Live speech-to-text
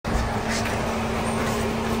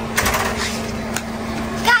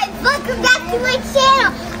welcome back to my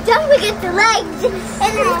channel. Don't forget to like and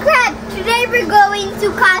subscribe. Today we're going to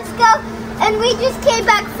Costco and we just came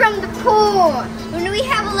back from the pool. And we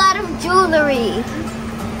have a lot of jewelry.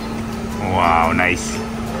 Wow, nice.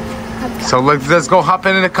 So let's go hop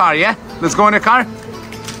in the car, yeah? Let's go in the car.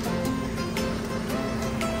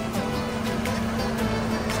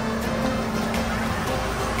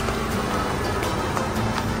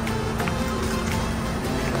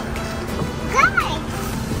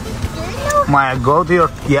 Maya, go to your,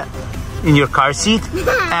 in your car seat.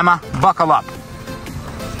 Emma, buckle up.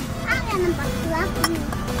 I'm gonna buckle up.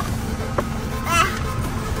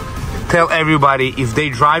 Tell everybody if they're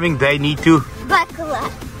driving, they need to buckle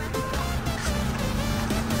up.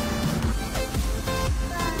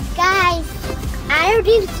 Guys, I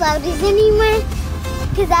already floated anywhere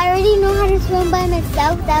because I already know how to swim by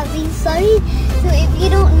myself without being sorry. So if you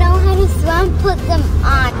don't know how to swim, put them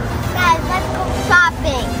on. Guys, let's go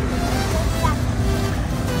shopping.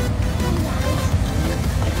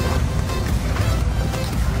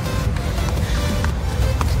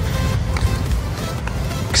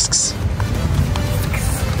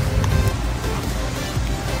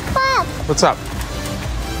 What's up?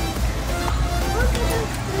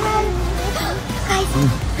 Guys,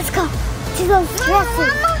 let's go to those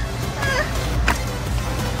dresses.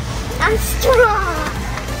 I'm strong.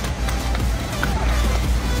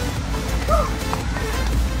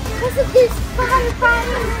 Look at this fire.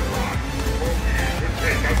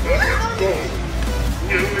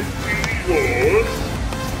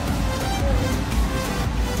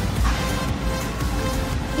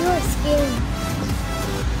 You are scary.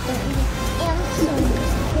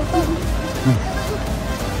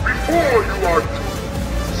 Before you are to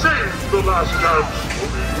save the last dance for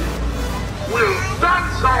me, we'll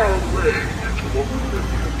dance our way into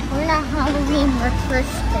oblivion. We're not Halloween, we're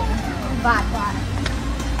Christian. Bye-bye.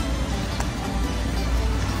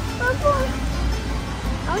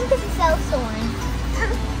 I want to get the salsa one.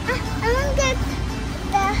 I want to get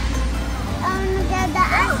the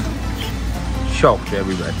ice. Show to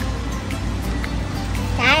everybody.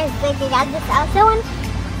 Guys, look, I got the salsa one.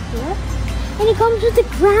 Look. And it comes with the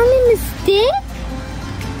crown and the stick?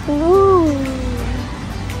 Ooh.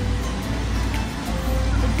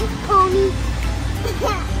 Is this pony?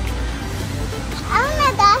 I don't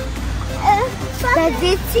know that. I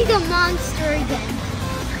did see the monster again.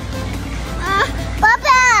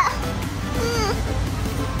 Papa!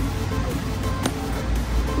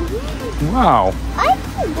 Wow.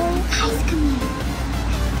 Ice cream.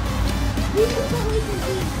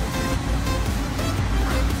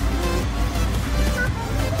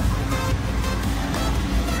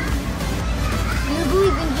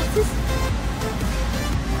 Believe in Jesus?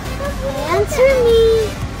 Answer me.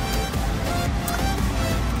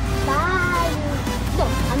 Bye. No,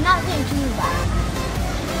 I'm not saying to you bye.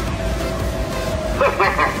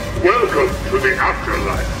 Welcome to the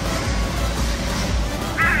afterlife.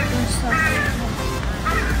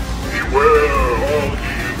 Beware all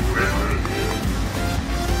evil.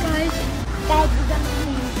 Guys, we got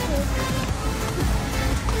pieces.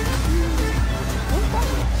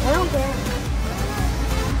 I don't care.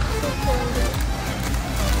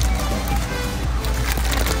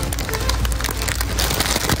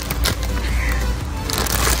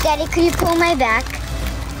 Daddy, could you pull my back?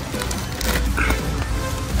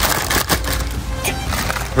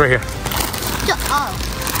 Right here. Oh.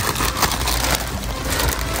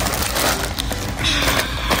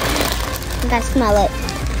 I gotta smell it.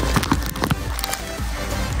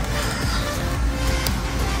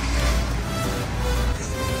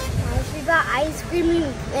 Guys, we got ice cream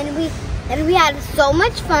and we had so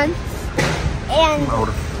much fun. And it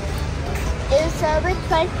was so much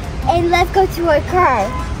fun. And let's go to our car.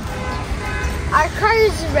 Our car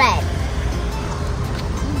is red.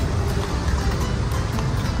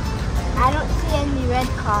 I don't see any red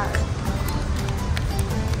cars.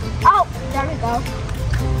 Oh, there we go.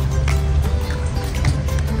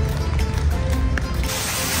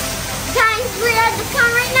 Guys, we're at the car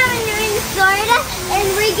right now and we're in Florida and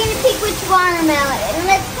we're gonna pick which watermelon. And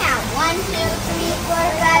let's count. 1, 2, 3, 4,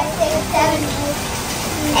 5, 6, 7,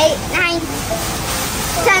 8, 9,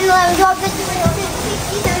 10, 11, 12, 13, 14, 15,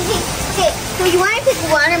 16, 17, 18. So you want to pick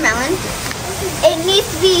watermelon. It needs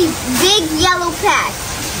to be big yellow patch.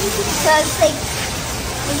 So it's like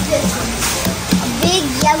a big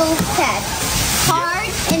yellow patch. Hard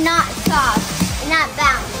and not soft and not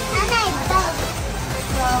bouncy.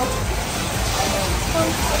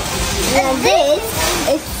 And this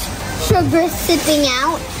is sugar sipping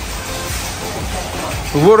out.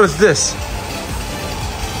 What is this?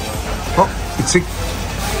 Oh, it's a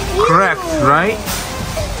cracked, right?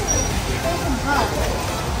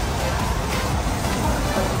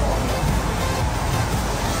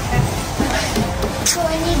 So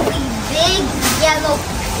I need these big yellow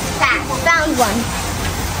packs. Found one.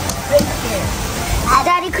 Right here.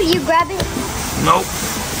 Daddy, could you grab it? Nope.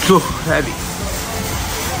 Too heavy.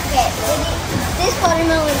 Okay, this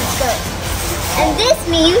watermelon is good. And this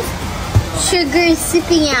means sugar is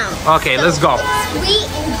sipping out. Okay, let's go. Sweet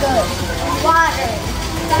and good. Water.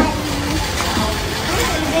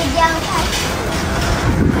 Big yellow pack.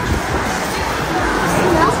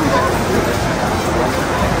 Smells good.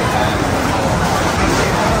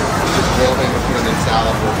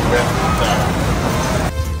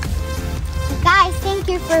 Guys, thank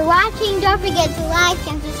you for watching. Don't forget to like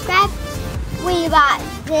and subscribe. We bought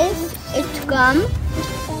this. It's gum.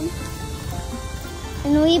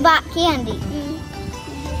 And we bought candy.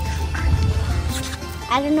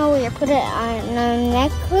 I don't know where to put it on a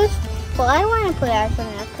necklace. Well, I want to put it on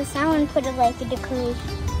a necklace. I want to put it like a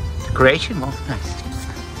decoration. Decoration? Oh, nice.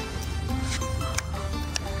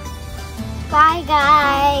 Bye,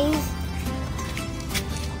 guys.